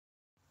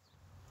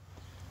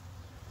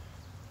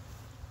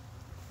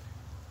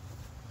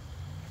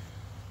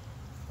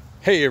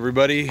Hey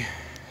everybody,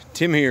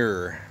 Tim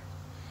here.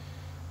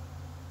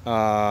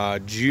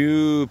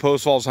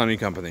 Post Falls Honey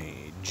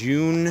Company,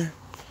 June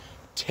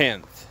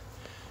 10th.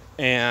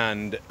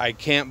 And I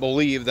can't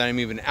believe that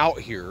I'm even out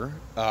here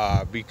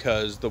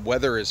because the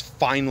weather is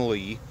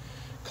finally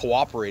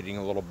cooperating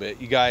a little bit.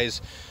 You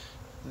guys,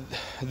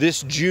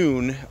 this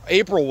June,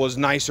 April was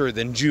nicer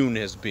than June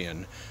has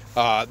been.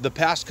 The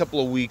past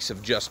couple of weeks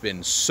have just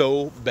been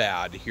so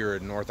bad here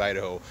in North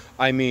Idaho.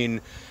 I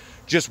mean,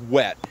 just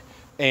wet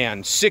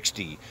and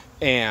 60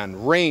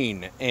 and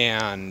rain,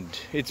 and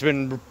it's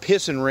been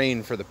piss and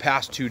rain for the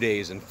past 2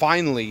 days, and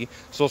finally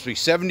it's supposed to be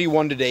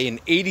 71 today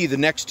and 80 the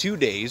next 2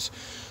 days,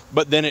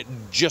 but then it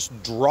just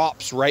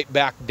drops right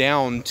back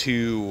down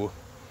to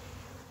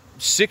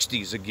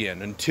 60s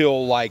again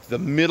until like the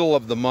middle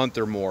of the month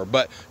or more.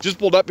 But just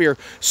pulled up here,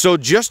 so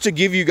just to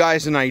give you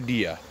guys an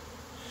idea,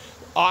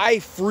 I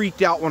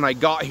freaked out when I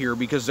got here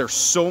because there's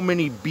so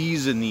many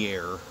bees in the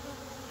air,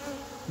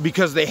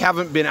 because they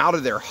haven't been out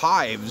of their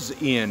hives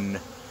in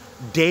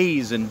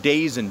days and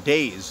days and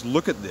days.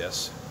 Look at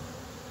this.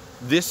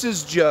 This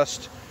is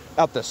just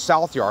at the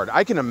south yard.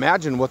 I can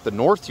imagine what the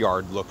north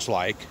yard looks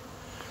like.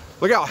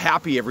 Look how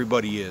happy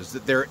everybody is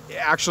that they're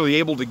actually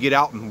able to get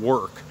out and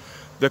work.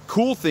 The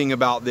cool thing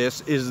about this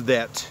is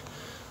that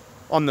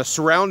on the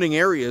surrounding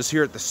areas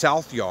here at the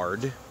south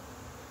yard,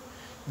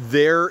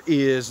 there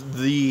is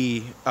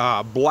the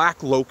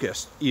black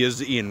locust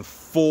is in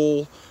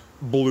full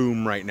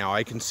bloom right now.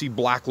 I can see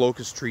black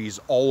locust trees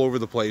all over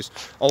the place,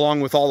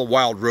 along with all the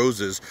wild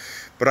roses,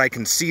 but I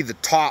can see the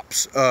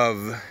tops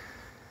of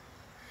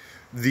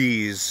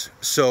these.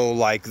 So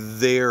like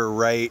they're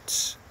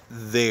right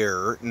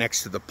there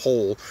next to the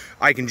pole,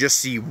 I can just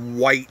see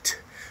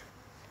white,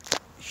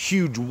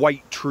 huge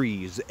white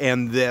trees,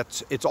 and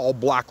it's all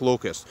black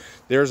locust.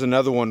 There's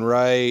another one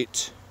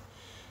right,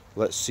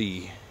 let's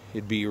see,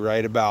 it'd be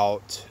right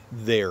about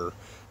there,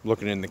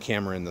 looking in the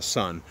camera in the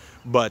sun.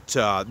 But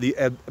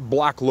the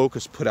black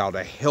locust put out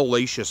a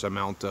hellacious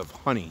amount of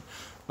honey.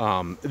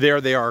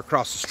 There they are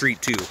across the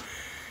street too.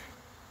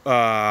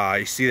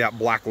 You see that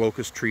black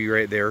locust tree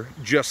right there?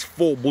 Just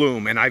full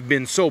bloom. And I've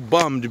been so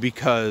bummed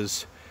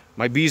because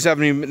my bees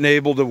haven't even been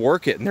able to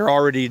work it, and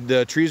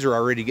the trees are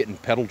already getting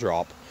petal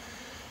drop.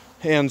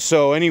 And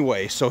so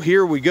anyway, so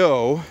here we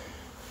go.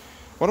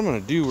 What I'm gonna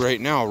do right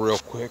now real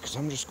quick is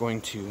I'm just going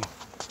to,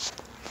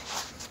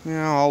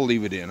 I'll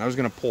leave it in. I was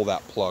gonna pull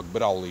that plug,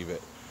 but I'll leave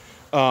it.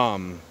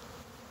 Can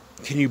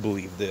you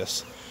believe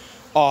this?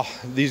 Oh,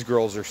 these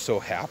girls are so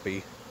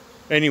happy.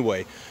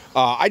 Anyway,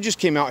 I just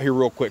came out here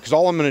real quick because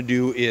all I'm going to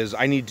do is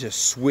I need to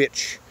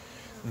switch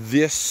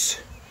this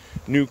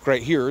nuke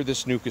right here.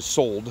 This nuke is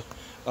sold,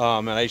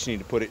 and I just need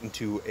to put it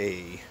into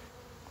a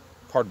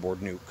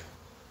cardboard nuke.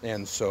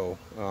 And so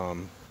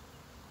I'm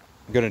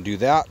going to do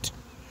that.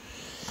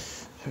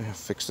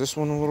 Fix this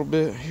one a little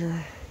bit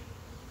here.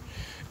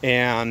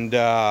 And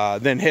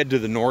then head to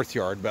the north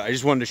yard. But I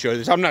just wanted to show you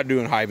this. I'm not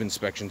doing hive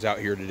inspections out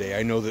here today.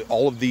 I know that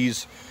all of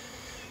these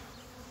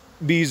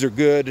bees are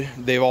good.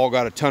 They've all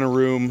got a ton of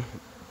room.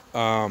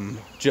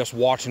 Just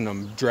watching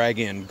them drag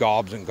in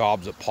gobs and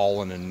gobs of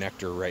pollen and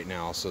nectar right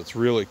now. So it's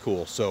really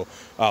cool. So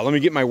let me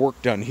get my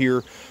work done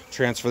here,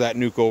 transfer that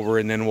nuke over,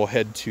 and then we'll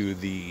head to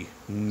the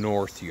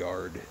north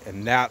yard.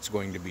 And that's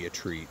going to be a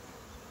treat.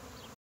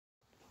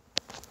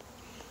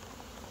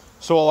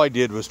 So all I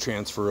did was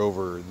transfer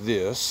over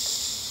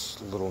this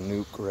little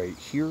nuke right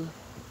here,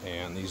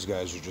 and these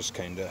guys are just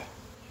kind of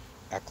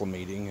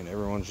acclimating, and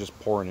everyone's just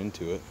pouring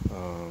into it.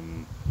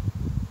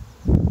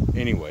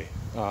 Anyway,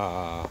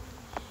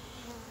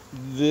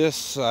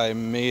 this I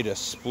made a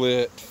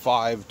split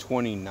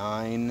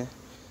 529,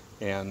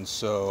 and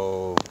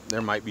so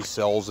there might be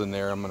cells in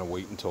there. I'm going to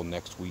wait until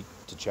next week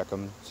to check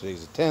them.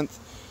 Today's the 10th.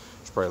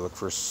 Should probably look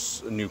for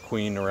a new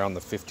queen around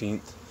the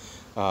 15th.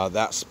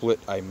 That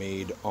split I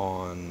made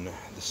on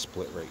the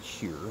split right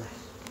here.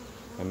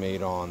 I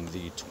made on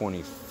the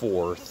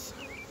 24th,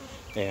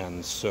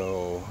 and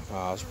so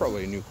there's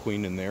probably a new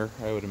queen in there,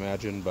 I would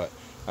imagine, but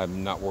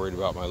I'm not worried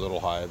about my little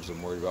hives.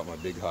 I'm worried about my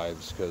big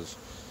hives because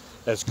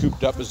as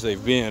cooped up as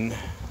they've been,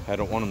 I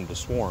don't want them to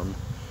swarm.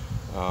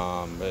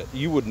 But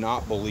you would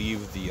not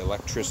believe the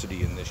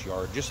electricity in this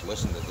yard. Just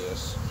listen to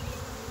this.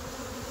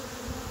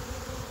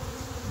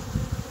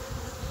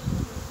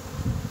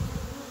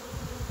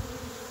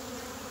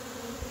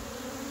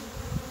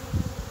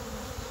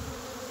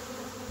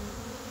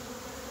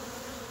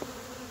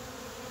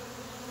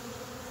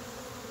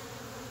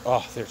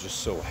 Oh, they're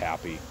just so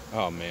happy.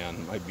 Oh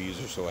man, my bees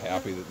are so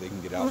happy that they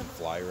can get out and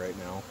fly right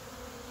now.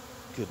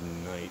 Good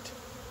night.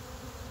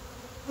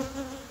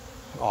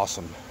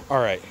 Awesome. All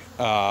right,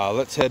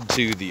 let's head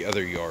to the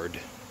other yard.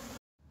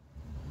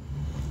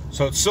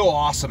 So it's so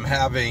awesome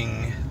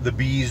having the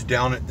bees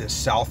down at this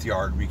south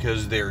yard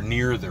because they're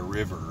near the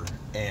river,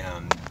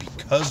 and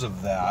because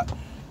of that,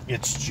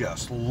 it's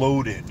just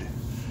loaded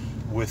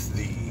with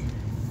the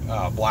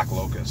black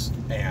locust,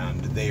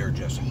 and they are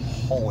just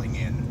hauling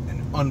in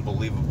an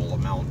unbelievable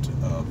amount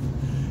of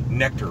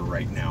nectar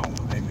right now.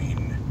 I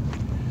mean,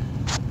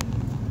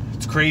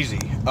 it's crazy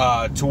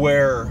to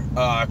where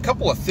a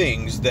couple of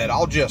things that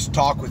I'll just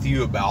talk with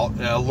you about,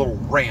 a little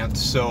rant.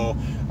 So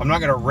I'm not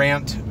going to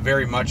rant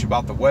very much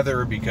about the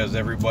weather because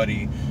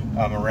everybody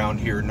around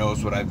here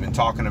knows what I've been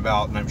talking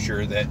about, and I'm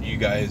sure that you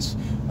guys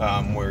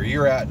where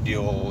you're at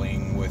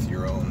dealing with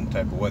your own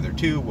type of weather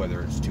too,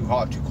 whether it's too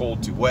hot, too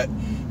cold, too wet,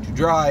 too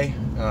dry,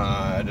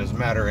 it doesn't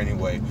matter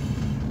anyway.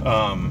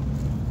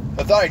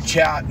 I thought I'd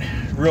chat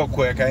real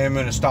quick. I am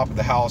going to stop at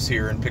the house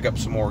here and pick up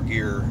some more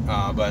gear,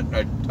 but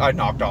I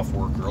knocked off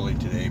work early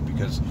today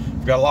because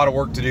I've got a lot of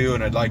work to do,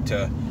 and I'd like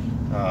to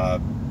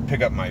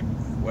pick up my,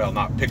 well,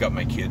 not pick up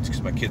my kids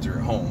because my kids are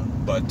at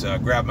home, but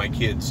grab my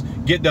kids,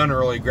 get done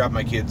early, grab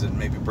my kids, and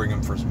maybe bring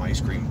them for some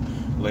ice cream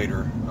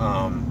later.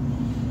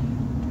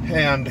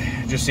 And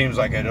it just seems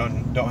like I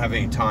don't have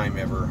any time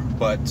ever,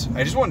 but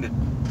I just wanted to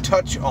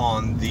touch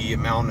on the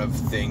amount of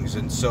things.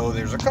 And so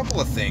there's a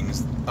couple of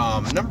things.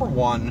 Number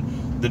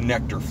one, the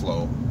nectar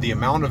flow, the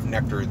amount of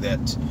nectar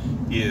that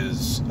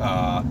is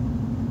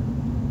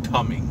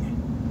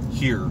coming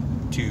here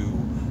to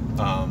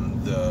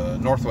the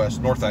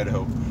North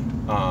Idaho,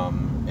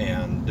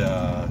 and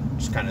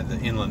just kind of the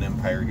inland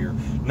empire here.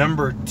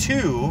 Number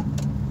two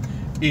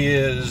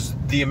is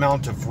the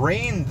amount of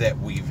rain that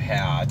we've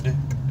had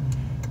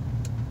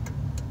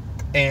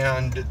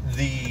and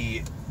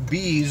the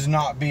bees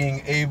not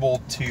being able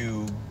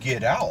to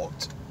get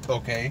out.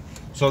 Okay,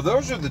 so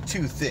those are the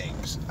two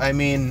things. I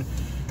mean,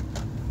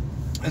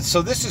 and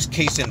so this is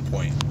case in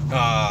point.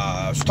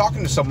 I was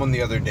talking to someone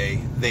the other day.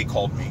 They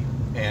called me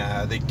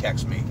and they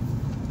texted me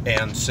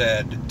and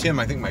said, "Tim,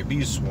 I think my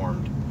bees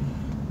swarmed."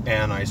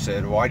 And I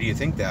said, "Why do you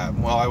think that?"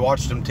 "Well, I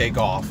watched them take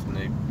off,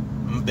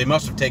 and they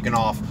must have taken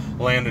off,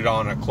 landed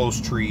on a close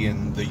tree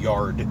in the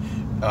yard, in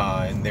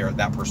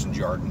that person's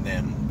yard, and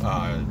then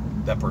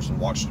that person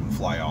watched them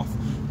fly off."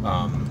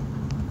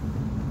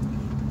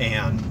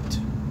 And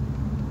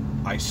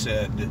I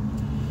said,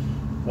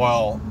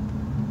 "Well,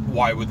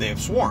 why would they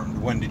have swarmed?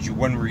 When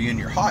were you in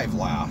your hive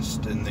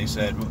last?" And they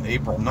said,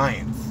 "April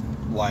 9th.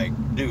 Like,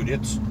 dude,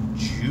 it's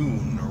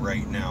June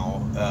right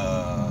now.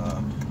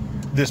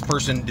 This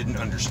person didn't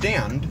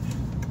understand.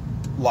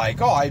 Like,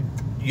 they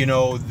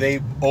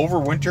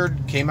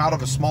overwintered, came out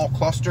of a small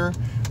cluster.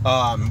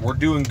 We're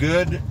doing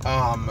good.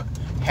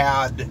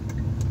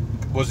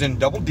 Was in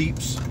double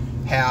deeps,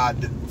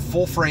 had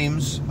full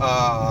frames,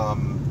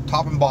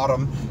 top and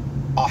bottom,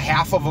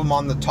 half of them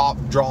on the top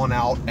drawn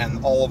out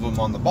and all of them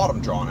on the bottom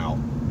drawn out.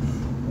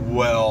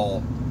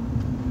 Well,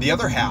 the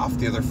other half,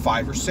 the other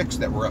 5 or 6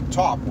 that were up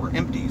top were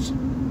empties."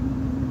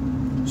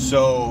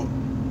 So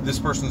this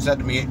person said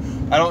to me,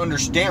 "I don't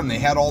understand. They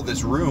had all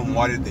this room.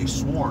 Why did they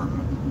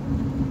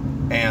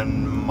swarm?"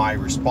 And my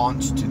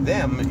response to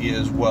them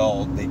is,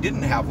 well, they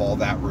didn't have all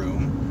that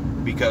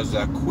room because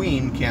a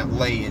queen can't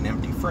lay in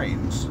empty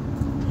frames.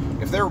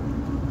 If they're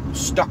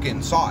stuck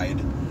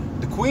inside,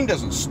 the queen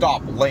doesn't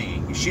stop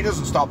laying. She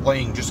doesn't stop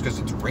laying just because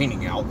it's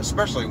raining out,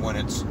 especially when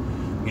it's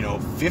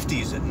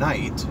 50s at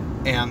night.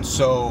 And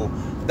so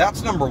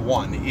that's number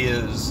one,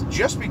 is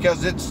just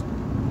because it's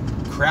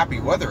crappy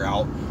weather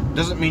out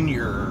doesn't mean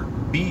your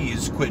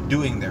bees quit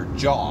doing their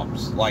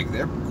jobs. Like,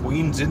 their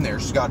queen's in there,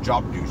 she's got a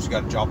job to do, she's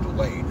got a job to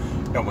lay.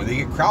 And when they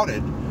get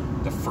crowded,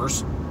 the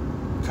first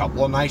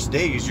couple of nice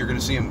days you're going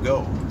to see them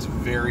go. It's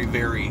very,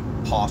 very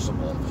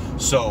possible.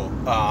 So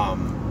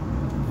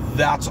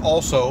that's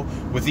also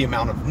with the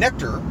amount of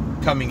nectar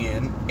coming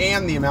in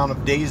and the amount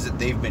of days that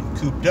they've been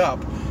cooped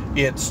up.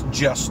 It's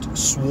just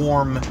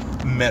swarm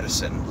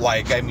medicine.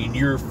 Like, I mean,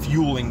 you're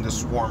fueling the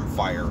swarm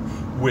fire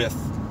with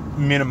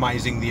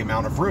minimizing the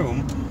amount of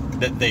room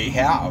that they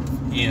have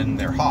in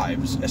their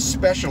hives,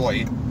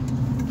 especially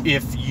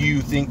if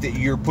you think that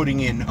you're putting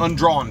in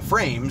undrawn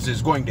frames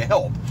is going to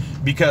help,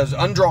 because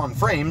undrawn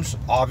frames,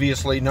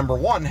 obviously, number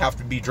one, have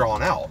to be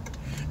drawn out.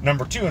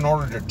 Number two, in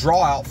order to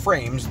draw out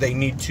frames, they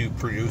need to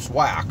produce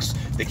wax.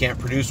 They can't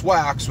produce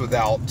wax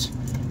without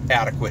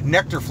adequate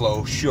nectar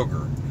flow,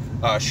 sugar.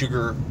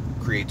 Sugar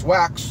creates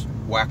wax.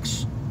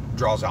 Wax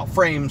draws out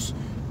frames,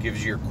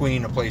 gives your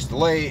queen a place to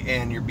lay,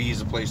 and your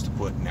bees a place to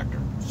put nectar.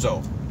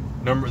 So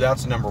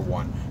that's number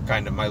one.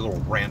 Kind of my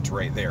little rant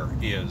right there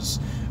is,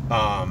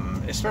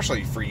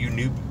 especially for you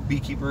new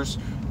beekeepers,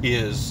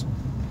 is,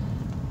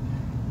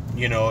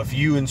 if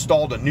you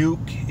installed a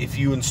nuke, if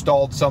you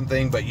installed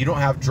something, but you don't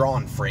have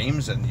drawn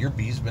frames and your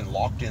bee's been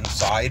locked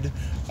inside,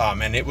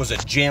 and it was a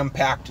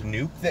jam-packed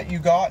nuke that you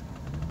got,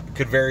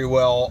 could very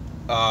well,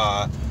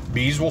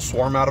 bees will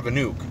swarm out of a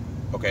nuke.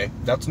 Okay,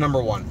 that's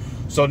number one.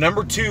 So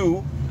number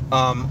two,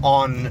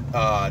 on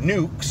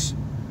nukes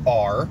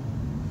are,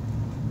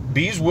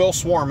 bees will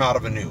swarm out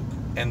of a nuke.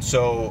 And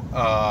so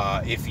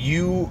if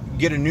you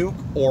get a nuke,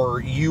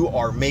 or you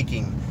are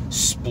making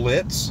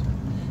splits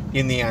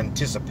in the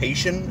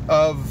anticipation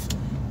of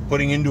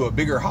putting into a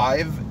bigger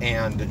hive,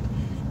 and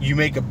you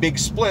make a big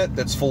split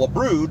that's full of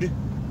brood,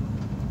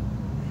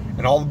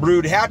 and all the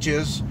brood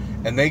hatches,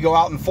 and they go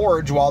out and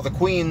forage while the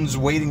queen's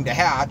waiting to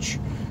hatch,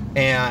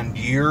 and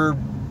you're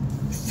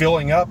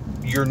filling up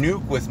your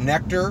nuke with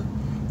nectar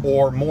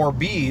or more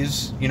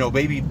bees,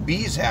 baby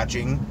bees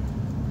hatching,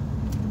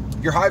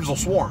 your hives will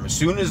swarm. As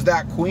soon as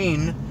that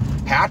queen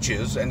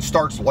hatches and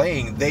starts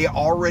laying, they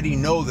already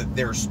know that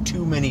there's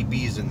too many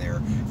bees in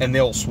there, and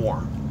they'll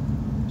swarm.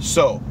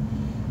 So,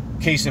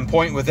 case in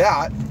point with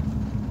that,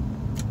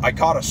 I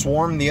caught a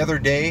swarm the other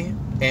day,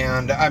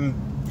 and I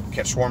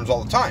catch swarms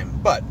all the time,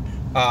 but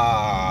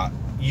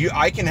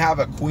I can have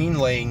a queen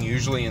laying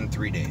usually in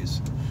 3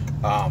 days.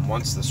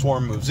 Once the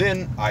swarm moves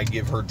in, I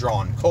give her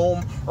drawn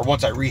comb, or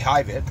once I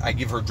rehive it, I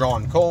give her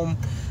drawn comb,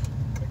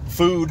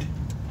 food,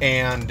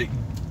 and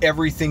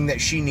everything that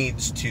she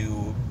needs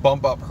to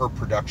bump up her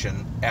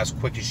production as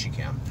quick as she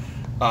can.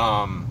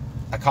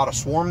 I caught a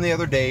swarm the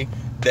other day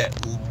that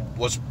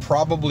was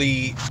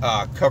probably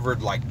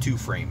covered like 2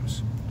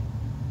 frames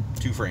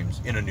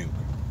in a nuke.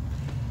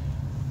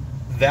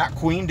 That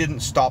queen didn't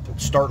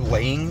start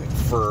laying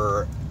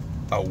for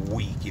a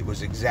week. It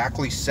was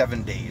exactly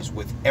 7 days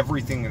with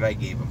everything that I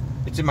gave him.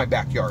 It's in my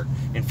backyard.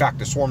 In fact,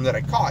 the swarm that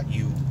I caught,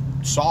 you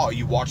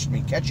watched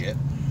me catch it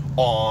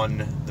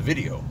on the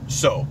video.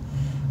 So,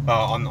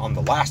 on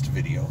the last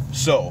video.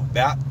 So,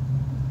 that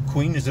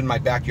queen is in my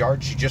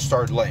backyard. She just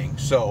started laying.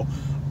 So,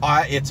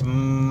 it's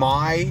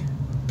my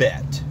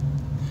bet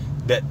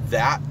that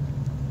that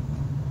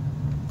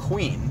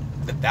queen,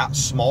 that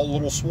small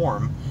little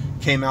swarm,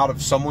 came out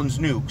of someone's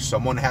nuke.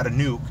 Someone had a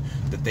nuke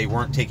that they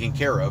weren't taking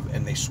care of,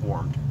 and they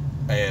swarmed,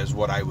 is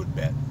what I would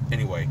bet.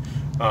 Anyway,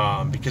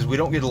 because we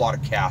don't get a lot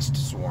of cast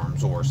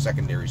swarms or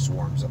secondary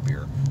swarms up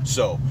here.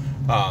 So,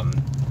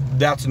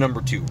 that's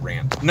number 2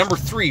 rant. Number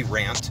 3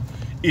 rant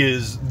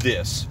is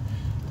this.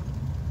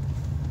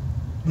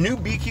 New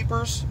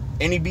beekeepers,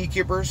 any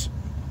beekeepers,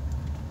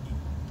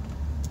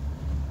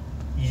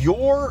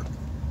 your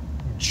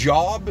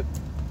job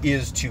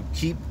is to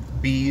keep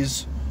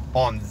bees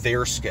on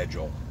their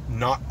schedule,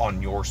 not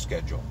on your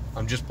schedule.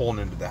 I'm just pulling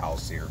into the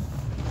house here.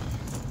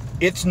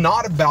 It's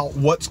not about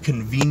what's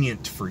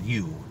convenient for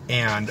you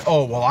and,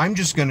 oh, well, I'm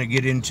just going to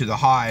get into the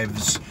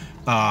hives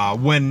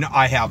when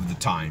I have the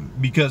time,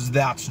 because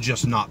that's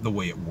just not the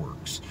way it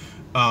works.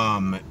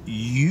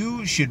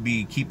 You should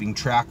be keeping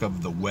track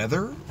of the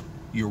weather,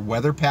 your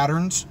weather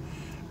patterns,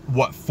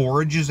 what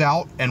forage is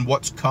out and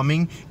what's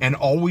coming, and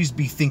always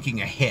be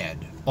thinking ahead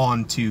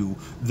onto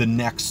the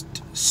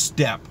next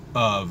step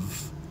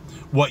of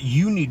what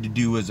you need to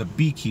do as a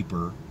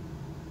beekeeper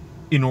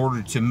in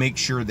order to make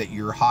sure that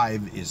your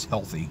hive is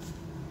healthy.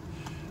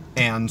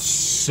 And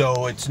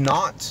so it's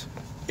not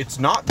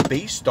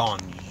based on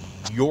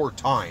your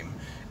time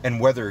and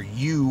whether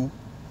you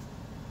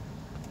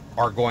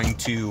are going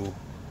to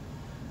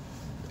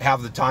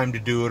have the time to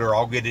do it, or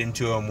I'll get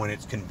into them when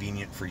it's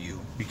convenient for you,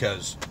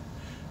 because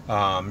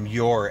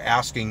you're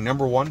asking,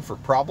 number 1, for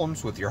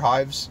problems with your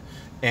hives,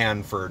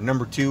 and for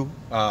number 2,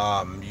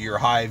 your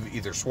hive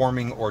either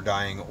swarming or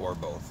dying or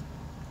both.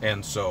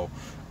 And so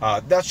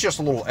that's just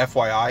a little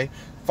FYI.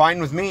 Fine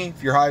with me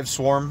if your hives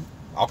swarm.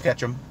 I'll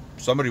catch them.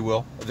 Somebody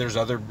will. There's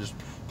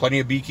plenty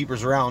of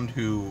beekeepers around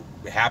who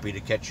are happy to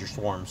catch your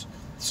swarms.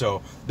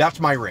 So that's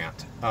my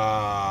rant.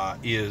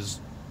 Is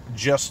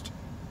just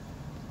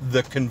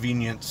the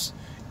convenience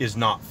is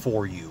not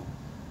for you.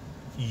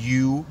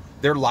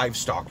 They're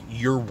livestock.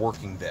 You're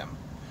working them.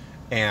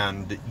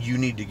 And you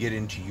need to get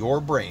into your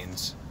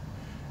brains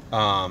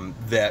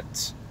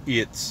that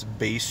it's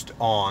based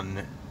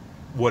on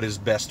what is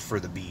best for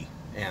the bee.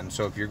 And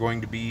so if you're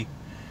going to be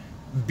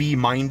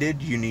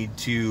bee-minded, you need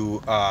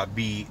to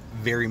be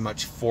very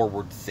much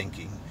forward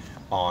thinking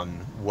on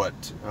what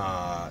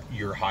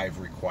your hive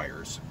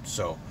requires.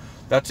 So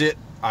that's it.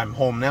 I'm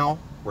home now.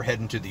 We're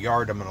heading to the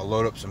yard. I'm going to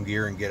load up some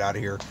gear and get out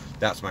of here.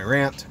 That's my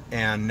rant.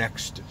 And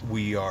next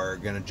we are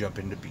going to jump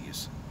into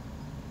bees.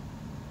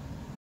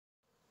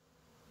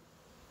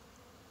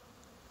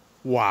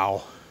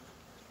 Wow.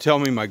 Tell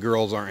me my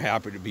girls aren't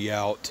happy to be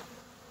out.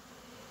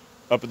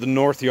 Up at the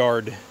north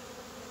yard.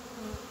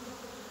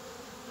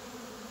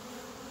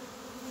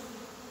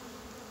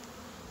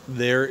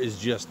 There is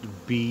just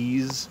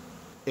bees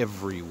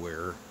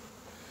everywhere.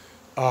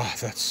 Ah,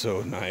 that's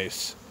so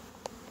nice.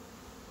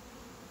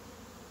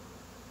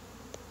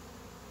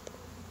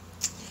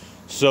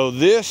 So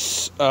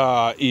this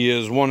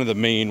is one of the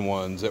main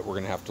ones that we're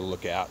going to have to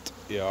look at,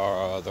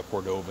 the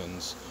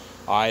Cordovans.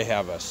 I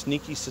have a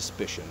sneaky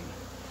suspicion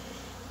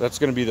that's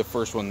going to be the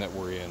first one that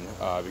we're in,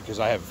 because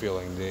I have a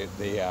feeling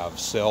they have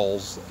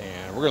cells,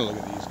 and we're going to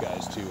look at these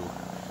guys too.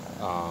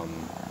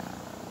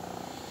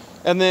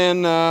 And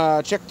then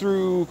check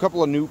through a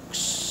couple of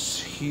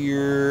nukes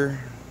here.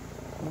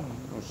 Oh,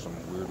 there's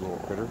some weird little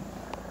critter.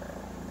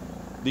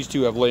 These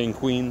two have laying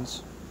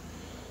queens.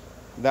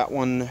 That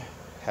one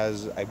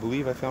has, I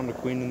believe I found a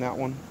queen in that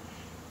one.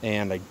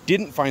 And I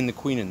didn't find the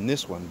queen in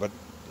this one, but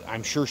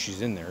I'm sure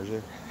she's in there. There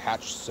are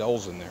hatched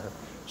cells in there.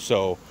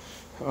 So,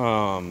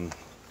 found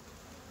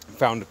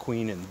a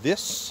queen in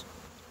this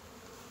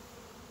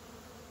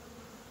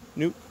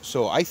nuke.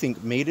 So I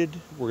think mated,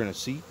 we're going to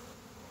see.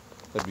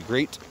 That'd be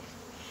great.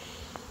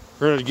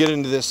 We're going to get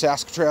into this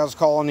Saskatraz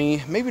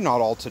colony. Maybe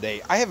not all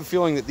today. I have a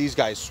feeling that these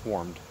guys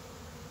swarmed.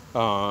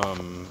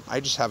 I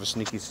just have a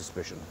sneaky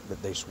suspicion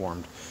that they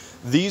swarmed.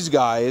 These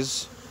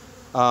guys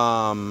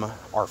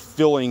are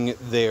filling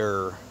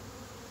their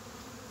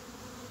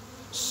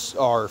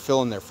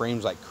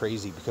frames like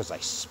crazy because I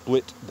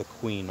split the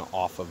queen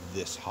off of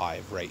this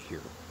hive right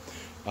here.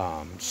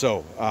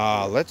 So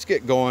let's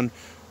get going,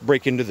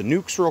 break into the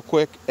nukes real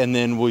quick, and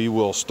then we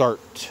will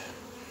start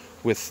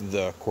with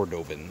the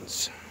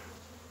Cordovans.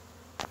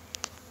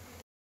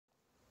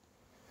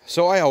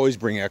 So I always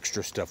bring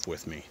extra stuff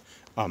with me.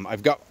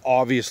 I've got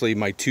obviously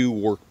my 2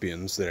 work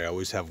bins that I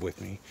always have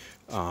with me,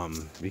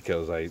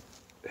 because I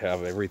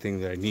have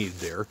everything that I need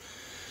there.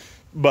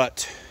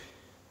 But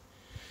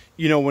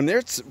you know,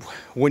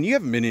 when you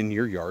haven't been in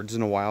your yards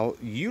in a while,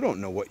 you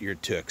don't know what you're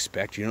to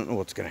expect. You don't know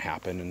what's going to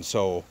happen. And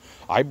so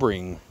I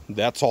bring,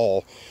 that's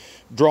all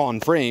drawn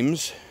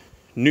frames,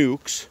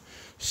 nukes.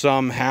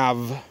 Some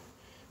have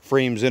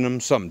frames in them,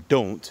 some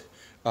don't.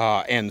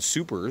 And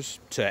supers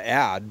to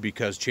add,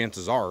 because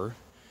chances are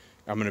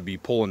I'm going to be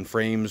pulling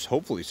frames,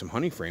 hopefully some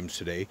honey frames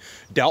today.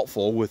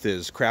 Doubtful with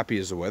as crappy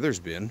as the weather's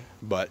been,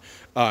 but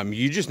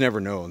you just never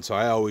know. And so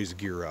I always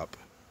gear up.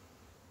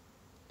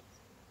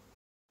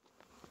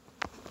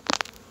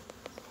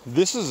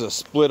 This is a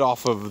split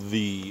off of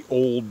the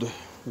old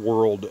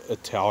world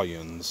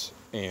Italians,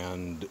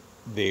 and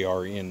they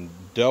are in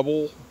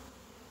double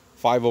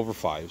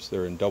 5/5s.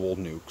 They're in double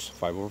nukes,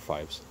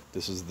 5/5s.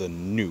 This is the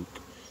nuke.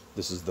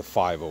 This is the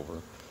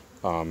 5/.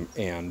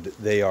 And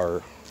they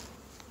are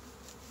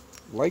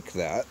like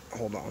that.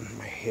 Hold on,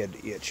 my head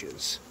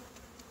itches.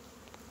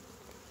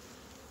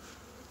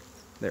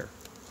 There.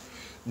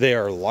 They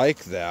are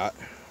like that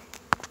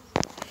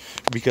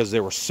because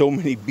there were so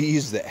many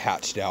bees that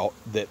hatched out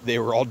that they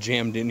were all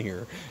jammed in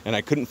here, and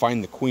I couldn't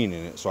find the queen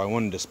in it, so I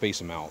wanted to space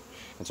them out.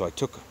 And so I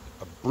took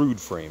a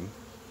brood frame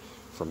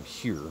from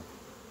here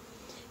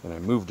and I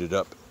moved it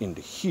up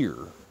into here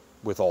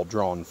with all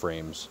drawn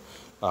frames,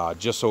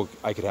 just so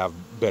I could have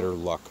better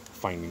luck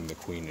finding the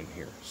queen in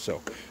here.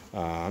 So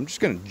I'm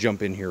just going to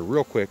jump in here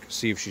real quick,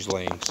 see if she's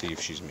laying, see if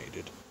she's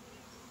mated.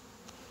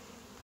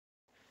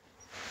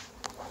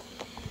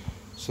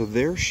 So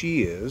there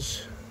she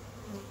is.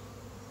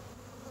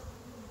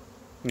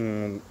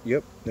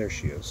 Yep, there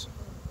she is.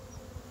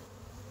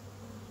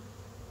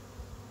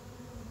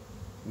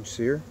 You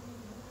see her?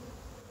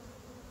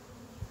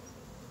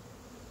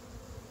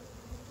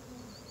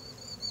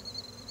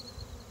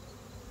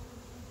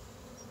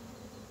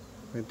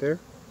 Right there.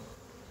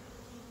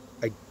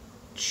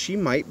 She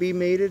might be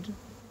mated.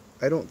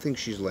 I don't think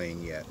she's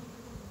laying yet.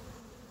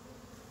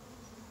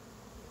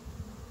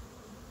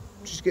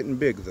 She's getting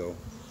big though,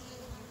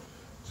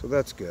 so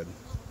that's good.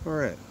 All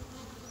right.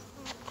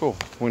 Cool.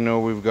 We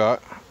know we've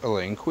got a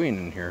laying queen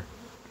in here,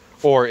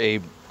 or a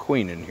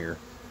queen in here.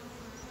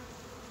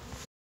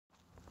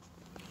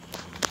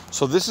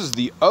 So this is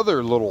the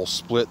other little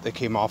split that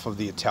came off of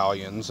the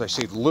Italians. I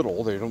say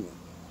little, they don't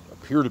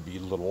appear to be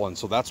little, and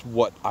so that's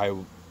what I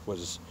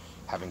was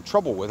having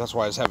trouble with. That's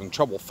why I was having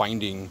trouble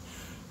finding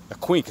a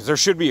queen, because there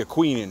should be a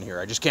queen in here.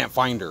 I just can't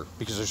find her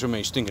because there's so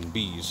many stinking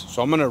bees.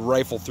 So I'm going to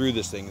rifle through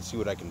this thing and see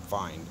what I can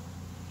find.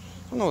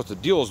 I don't know what the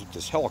deal is with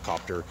this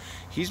helicopter.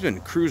 He's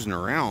been cruising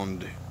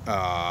around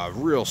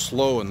real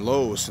slow and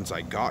low since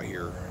I got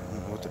here. I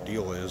don't know what the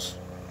deal is.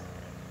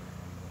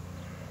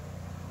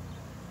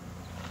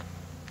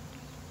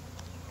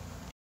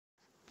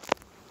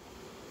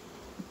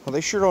 Well,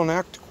 they sure don't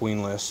act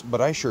queenless, but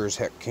I sure as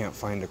heck can't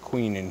find a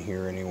queen in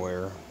here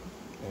anywhere.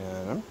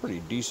 And I'm pretty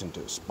decent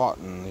at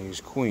spotting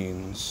these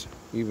queens,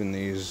 even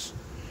these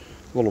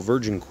little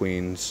virgin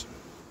queens.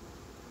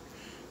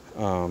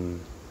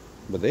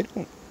 But they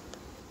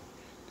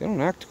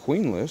don't act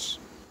queenless.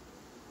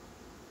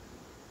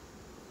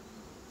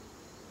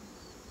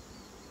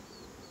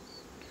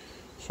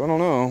 So I don't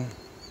know.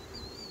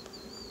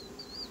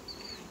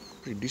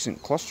 Pretty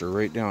decent cluster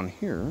right down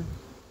here.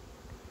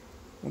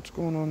 What's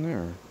going on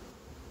there?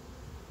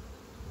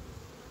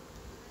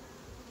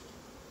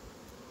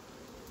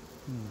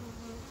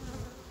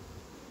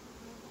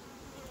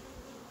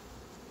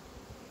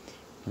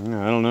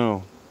 I don't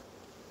know.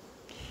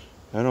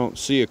 I don't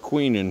see a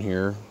queen in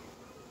here,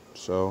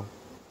 so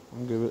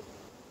I'll give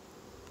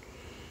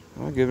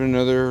it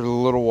another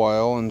little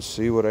while and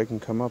see what I can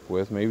come up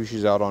with. Maybe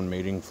she's out on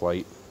mating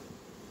flight.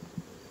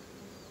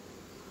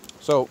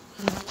 So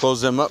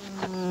close them up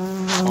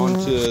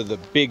onto the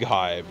big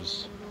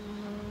hives,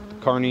 the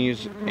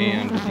Carnies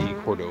and the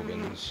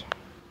Cordovans.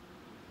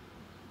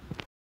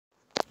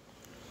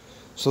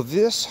 So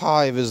this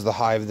hive is the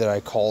hive that I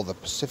call the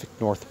Pacific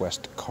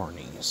Northwest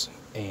Carnies,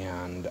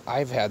 and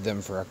I've had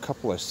them for a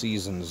couple of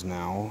seasons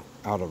now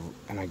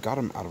and I got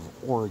them out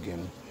of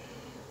Oregon,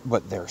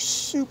 but they're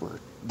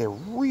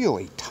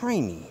really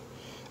tiny.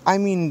 I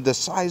mean, the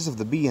size of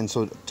the bee, and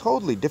so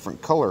totally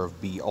different color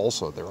of bee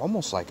also. They're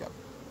almost like a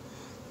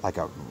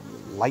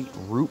light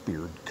root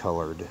beer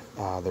colored.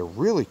 They're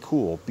really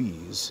cool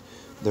bees.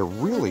 They're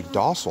really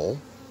docile,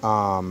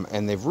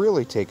 and they've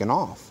really taken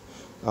off.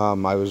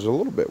 I was a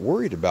little bit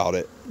worried about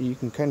it. You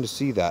can kind of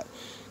see that.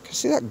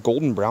 See that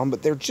golden brown,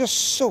 but they're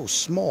just so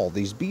small.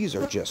 These bees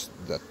are just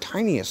the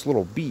tiniest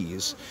little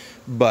bees,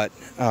 but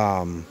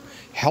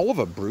hell of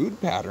a brood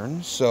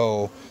pattern.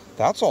 So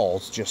that's all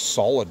just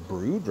solid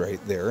brood right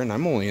there, and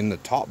I'm only in the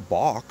top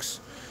box.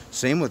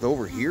 Same with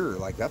over here,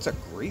 like that's a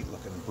great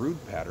looking brood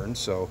pattern.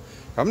 So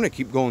I'm gonna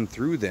keep going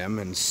through them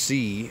and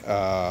see,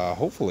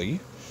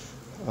 hopefully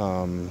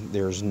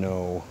there's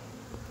no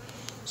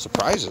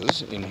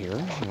surprises in here.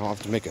 I'll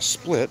have to make a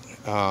split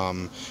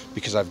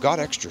because I've got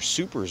extra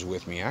supers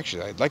with me.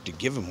 Actually, I'd like to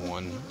give them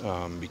one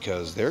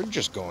because they're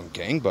just going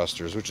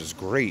gangbusters, which is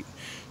great.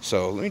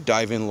 So let me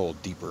dive in a little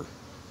deeper.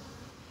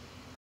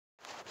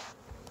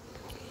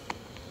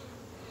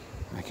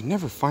 I can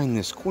never find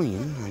this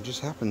queen. I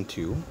just happened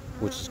to,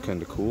 which is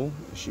kind of cool.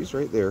 She's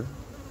right there.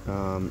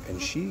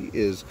 And she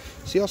is,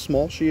 see how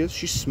small she is?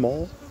 She's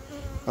small.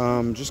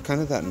 Just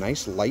kind of that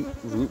nice light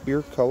root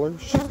beer color.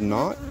 She's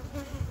not,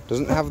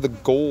 doesn't have the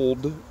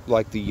gold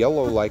like the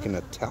yellow like an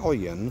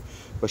Italian,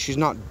 but she's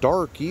not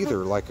dark either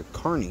like a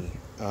Carney.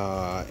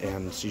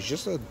 And she's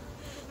just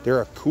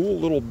they're a cool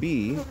little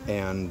bee,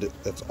 and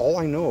that's all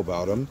I know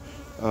about them.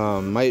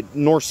 My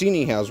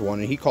Norsini has one,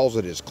 and he calls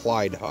it his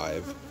Clyde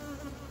hive.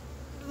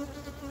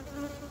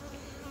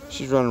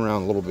 She's running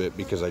around a little bit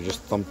because I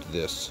just thumped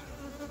this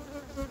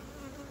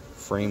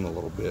frame a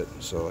little bit,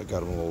 so I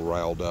got him a little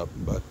riled up,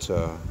 but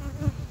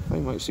I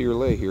might see her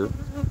lay here.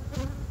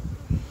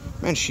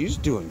 Man, she's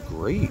doing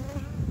great.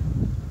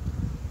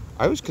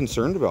 I was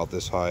concerned about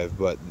this hive,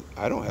 but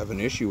I don't have an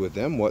issue with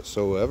them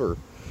whatsoever.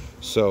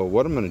 So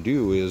what I'm going to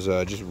do is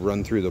just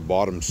run through the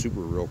bottom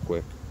super real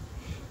quick.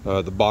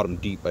 The bottom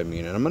deep, I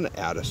mean, and I'm going to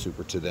add a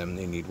super to them.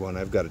 They need one.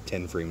 I've got a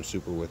 10 frame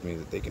super with me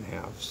that they can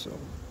have, so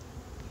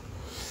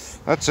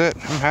that's it.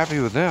 I'm happy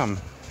with them.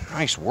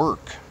 Nice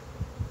work.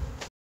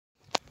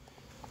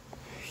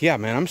 Yeah,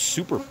 man, I'm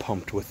super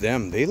pumped with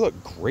them. They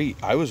look great.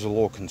 I was a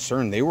little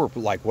concerned. They were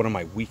like one of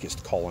my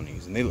weakest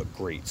colonies, and they look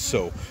great.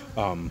 So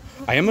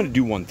I am going to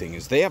do one thing,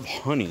 is they have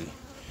honey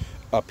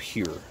up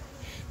here.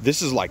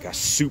 This is like a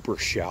super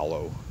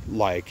shallow,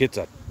 like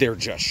they're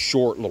just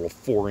short little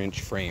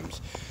 4-inch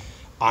frames.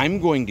 I'm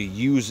going to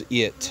use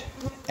it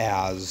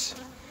as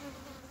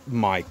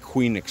my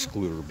queen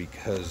excluder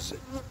because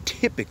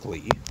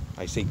typically,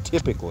 I say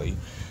typically,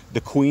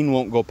 the queen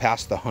won't go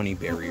past the honey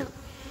barrier.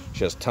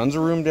 She has tons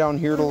of room down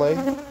here to lay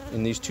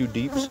in these 2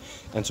 deeps,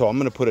 and so I'm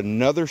going to put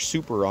another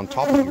super on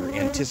top of here,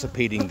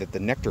 anticipating that the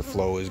nectar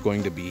flow is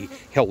going to be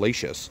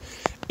hellacious.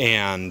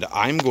 And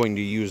I'm going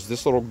to use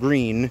this little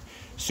green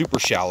super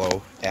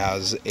shallow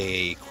as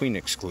a queen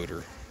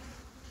excluder.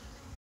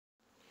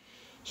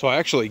 So I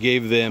actually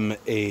gave them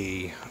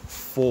a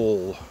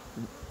full,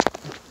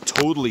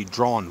 totally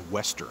drawn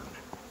western.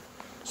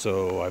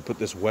 So I put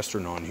this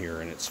western on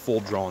here, and it's full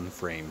drawn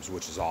frames,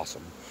 which is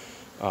awesome.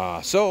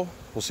 So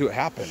we'll see what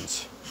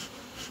happens.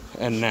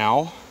 And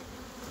now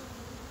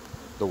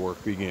the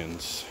work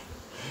begins.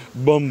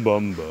 Bum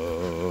bum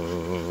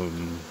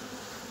bum.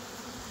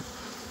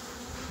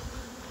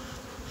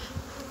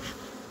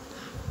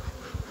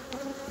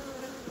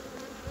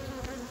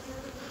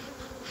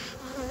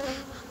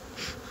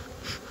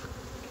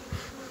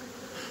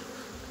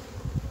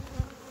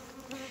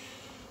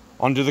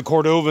 Onto the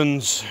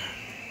Cordovans.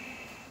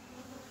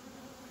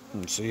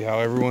 Let's see how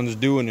everyone's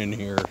doing in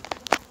here.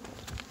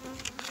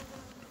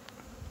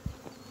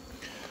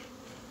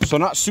 So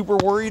not super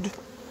worried.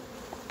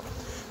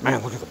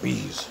 Man, look at the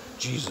bees.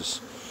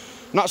 Jesus.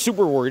 Not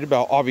super worried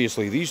about,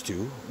 obviously, these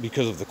two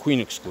because of the queen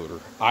excluder.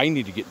 I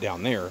need to get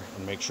down there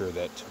and make sure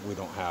that we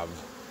don't have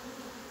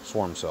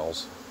swarm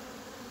cells.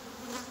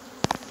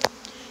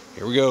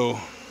 Here we go.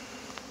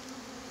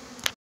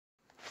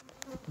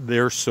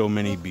 There's so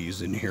many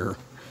bees in here.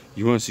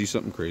 You want to see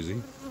something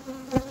crazy?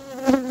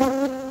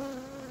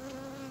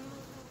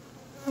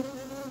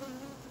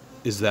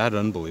 Is that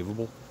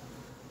unbelievable?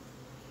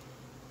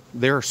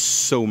 There are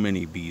so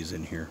many bees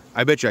in here.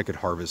 I bet you I could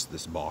harvest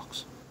this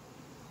box.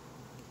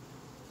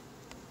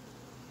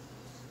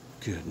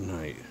 Good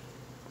night.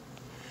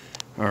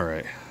 All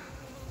right.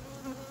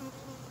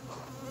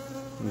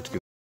 Let's get.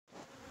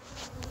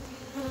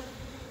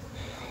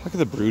 Look at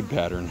the brood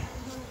pattern.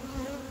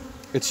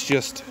 It's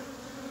just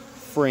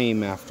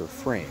frame after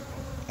frame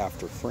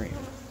after frame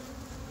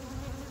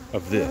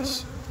of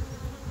this.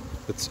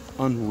 It's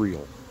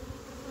unreal.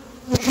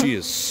 She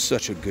is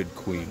such a good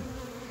queen.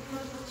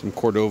 Some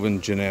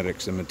Cordovan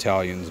genetics and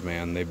Italians,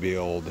 man, they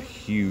build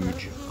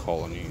huge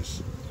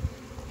colonies.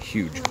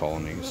 Huge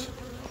colonies.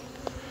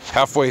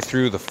 Halfway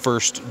through the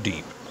first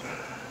deep.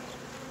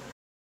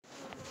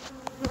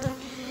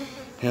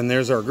 And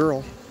there's our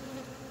girl.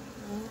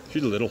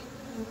 She's little.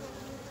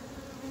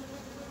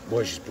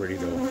 Boy, she's pretty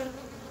though.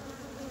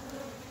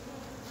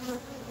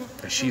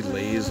 She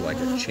lays like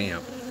a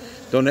champ.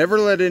 Don't ever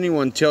let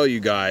anyone tell you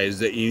guys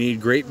that you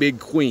need great big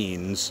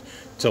queens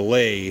to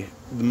lay.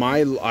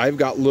 I've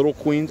got little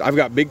queens. I've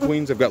got big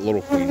queens. I've got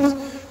little queens.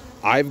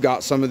 I've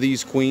got some of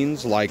these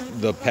queens, like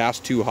the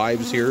past 2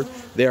 hives here.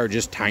 They are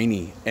just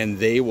tiny, and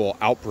they will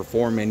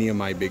outperform any of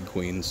my big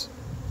queens.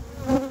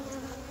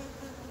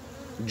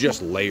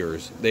 Just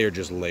layers. They are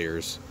just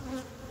layers.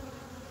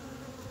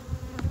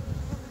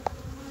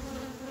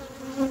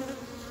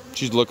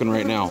 She's looking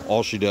right now.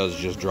 All she does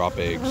is just drop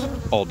eggs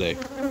all day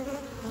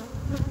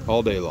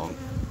long.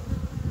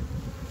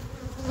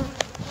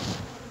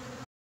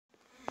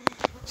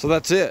 So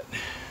that's it.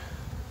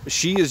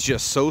 She is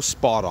just so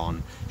spot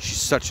on. She's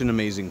such an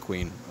amazing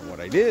queen. And what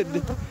I did,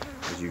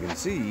 as you can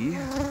see,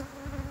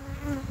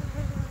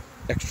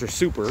 extra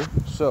super.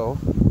 So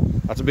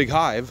that's a big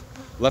hive.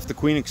 Left the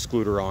queen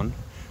excluder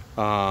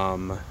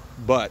on,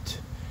 but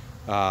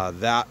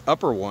that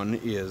upper one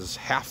is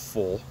half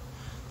full.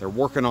 They're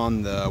working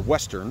on the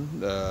western,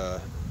 the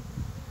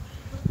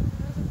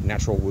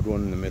natural wood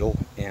one in the middle,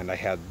 and I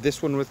had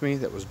this one with me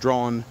that was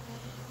drawn.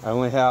 I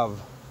only have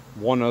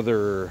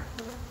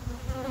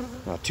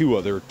two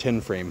other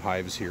 10 frame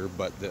hives here,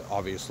 but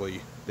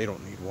obviously they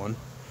don't need one.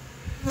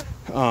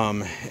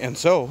 And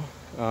so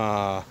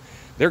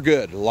they're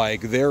good. Like,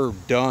 they're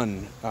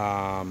done.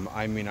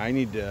 I mean, I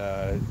need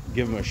to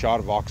give them a shot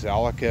of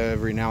oxalic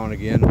every now and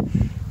again,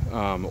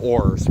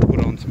 or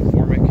put on some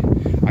formic.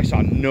 I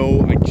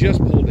just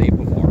pulled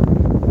Apivar.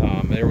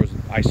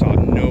 I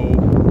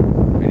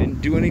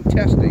didn't do any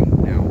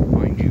testing now,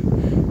 mind you,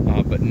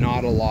 but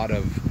not a lot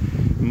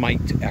of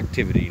mite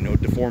activity. No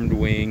deformed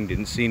wing,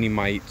 didn't see any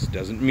mites.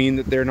 Doesn't mean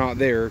that they're not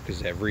there,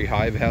 because every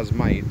hive has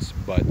mites,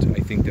 but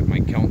I think that my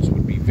counts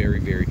would be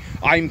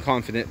I'm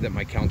confident that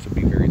my counts would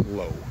be very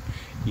low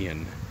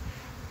in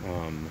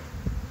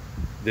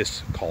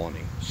this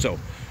colony. So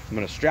I'm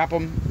going to strap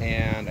them,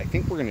 and I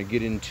think we're going to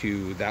get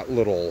into that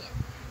little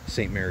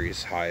St.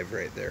 Mary's hive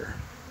right there.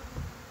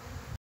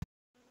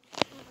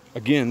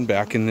 Again,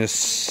 back in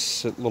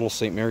this little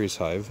St. Mary's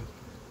hive,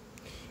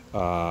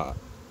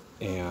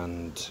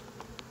 and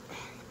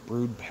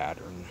brood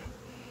pattern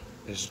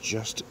is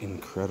just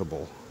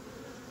incredible.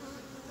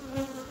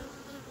 You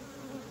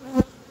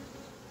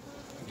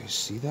guys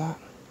see that?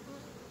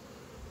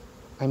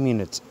 I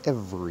mean, it's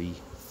every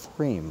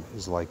frame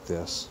is like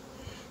this.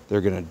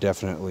 They're gonna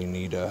definitely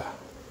need a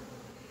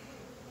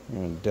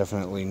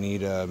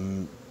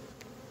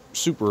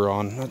super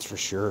on, that's for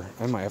sure.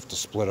 I might have to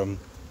split them.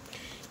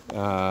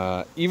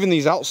 Even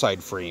these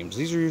outside frames,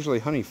 these are usually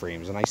honey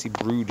frames, and I see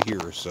brood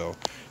here, so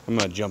I'm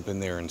gonna jump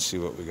in there and see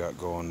what we got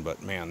going.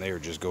 But man, they are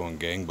just going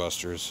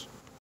gangbusters.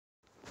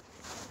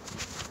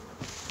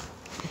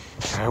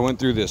 I went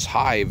through this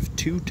hive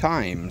 2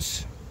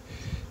 times,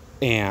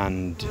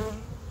 and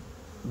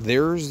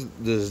there's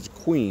the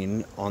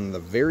queen on the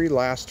very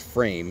last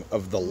frame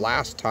of the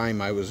last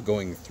time I was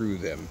going through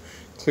them,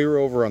 clear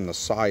over on the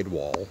side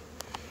wall.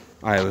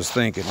 I was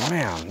thinking,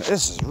 man,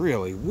 this is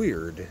really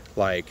weird.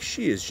 Like,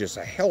 she is just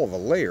a hell of a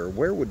layer.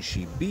 Where would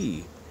she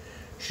be?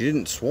 She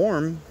didn't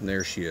swarm, and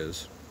there she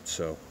is.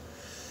 So,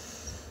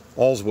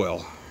 all's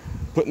well.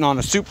 Putting on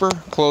a super,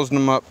 closing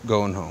them up,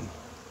 going home.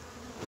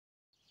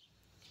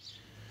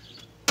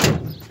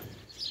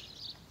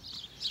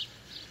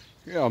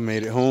 Yeah, I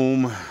made it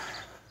home.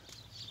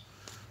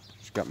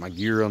 Just got my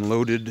gear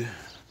unloaded.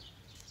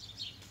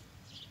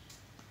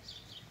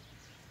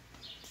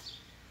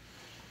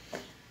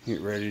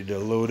 Get ready to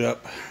load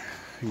up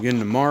again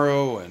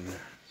tomorrow and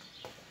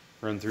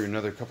run through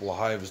another couple of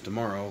hives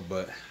tomorrow,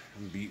 but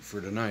I'm beat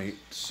for tonight,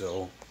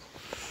 so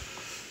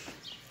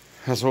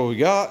that's what we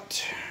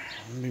got.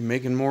 I'll be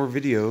making more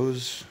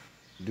videos,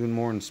 doing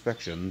more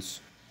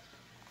inspections.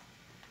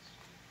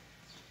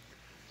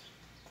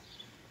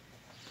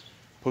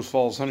 Post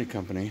Falls Honey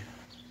Company.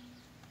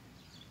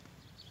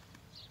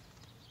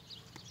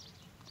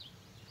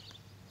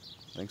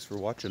 Thanks for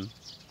watching.